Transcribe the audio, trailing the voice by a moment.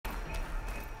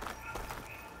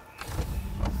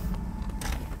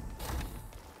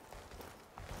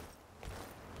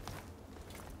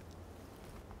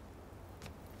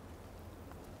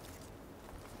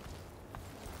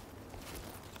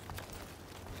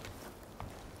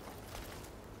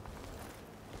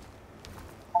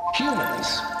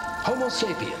Humans, Homo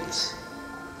sapiens,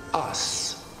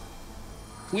 us.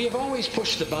 We have always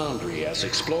pushed the boundary as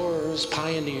explorers,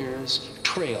 pioneers,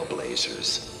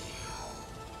 trailblazers.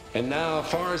 And now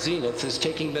Far Zenith is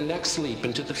taking the next leap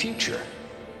into the future.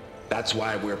 That's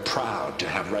why we're proud to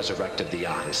have resurrected the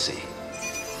Odyssey.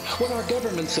 When our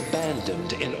government's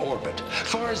abandoned in orbit,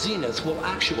 Far Zenith will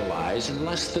actualize in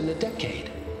less than a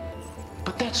decade.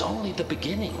 But that's only the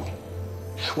beginning.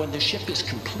 When the ship is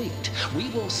complete, we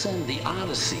will send the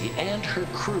Odyssey and her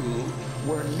crew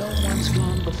where no one's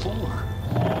gone before.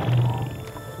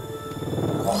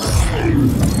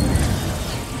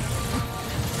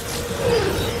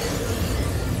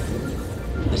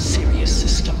 The Sirius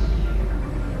system.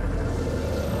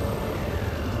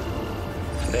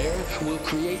 There, we'll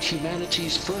create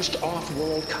humanity's first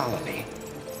off-world colony.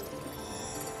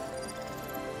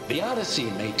 The Odyssey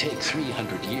may take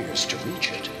 300 years to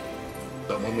reach it,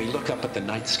 but when we look up at the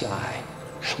night sky,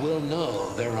 we'll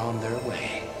know they're on their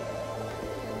way.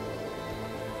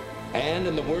 And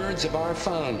in the words of our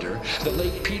founder, the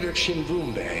late Peter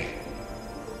Chimvumbe,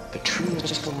 the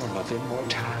truest form of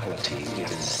immortality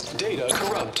is... Data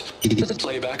corrupt.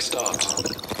 Playback stopped.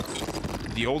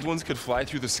 The old ones could fly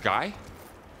through the sky?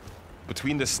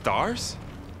 Between the stars?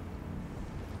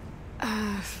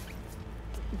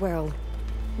 Well,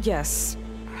 yes.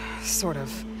 Sort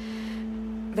of.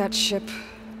 That ship,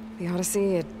 the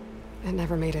Odyssey, it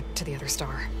never made it to the other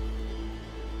star.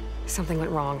 Something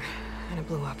went wrong, and it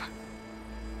blew up.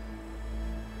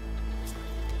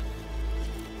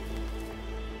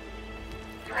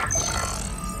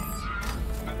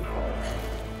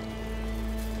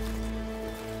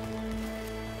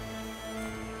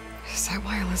 Is that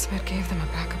why Elizabeth gave them a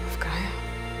backup of Gaia?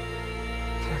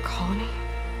 For their colony?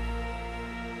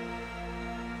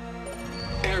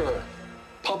 Error.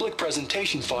 Public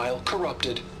presentation file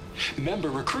corrupted. Member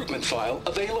recruitment file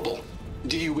available.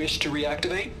 Do you wish to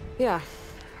reactivate? Yeah,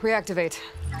 reactivate.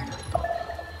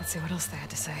 Let's see what else they had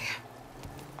to say.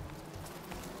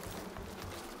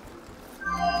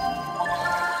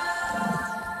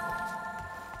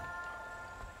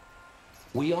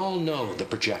 We all know the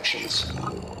projections.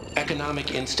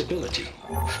 Economic instability,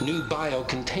 new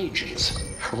biocontagions,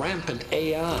 rampant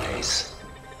AIs.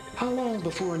 How long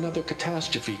before another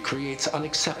catastrophe creates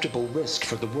unacceptable risk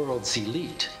for the world's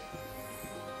elite?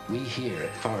 We here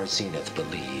at Far Zenith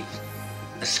believe,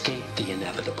 escape the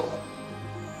inevitable.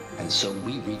 And so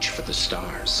we reach for the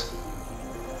stars.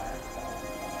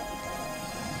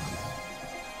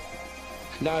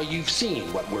 Now you've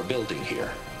seen what we're building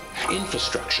here.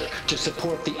 Infrastructure to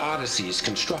support the Odyssey's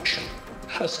construction.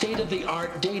 A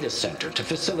state-of-the-art data center to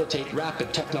facilitate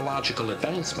rapid technological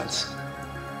advancements.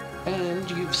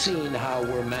 And you've seen how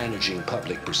we're managing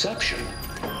public perception.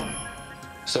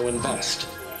 So invest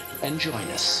and join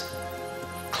us.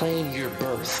 Claim your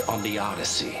berth on the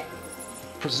Odyssey.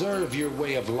 Preserve your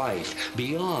way of life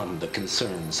beyond the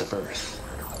concerns of Earth.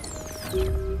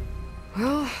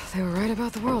 Well, they were right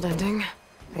about the world ending.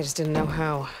 I just didn't know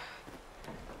how.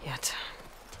 Yet.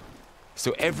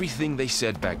 So everything they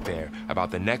said back there about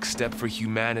the next step for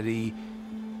humanity,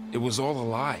 it was all a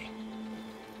lie.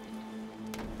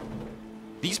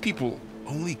 These people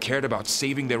only cared about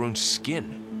saving their own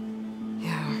skin.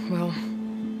 Yeah, well,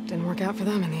 didn't work out for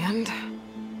them in the end.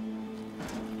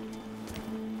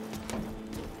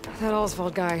 That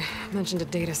Oswald guy mentioned a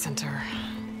data center.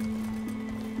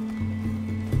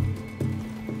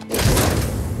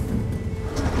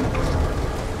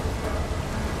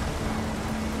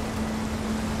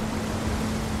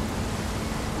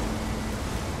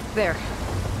 There.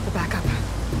 The backup.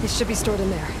 It should be stored in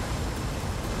there.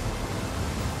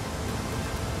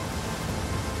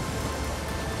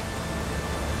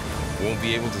 Won't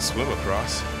be able to swim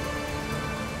across.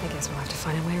 I guess we'll have to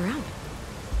find a way around.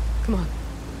 Come on.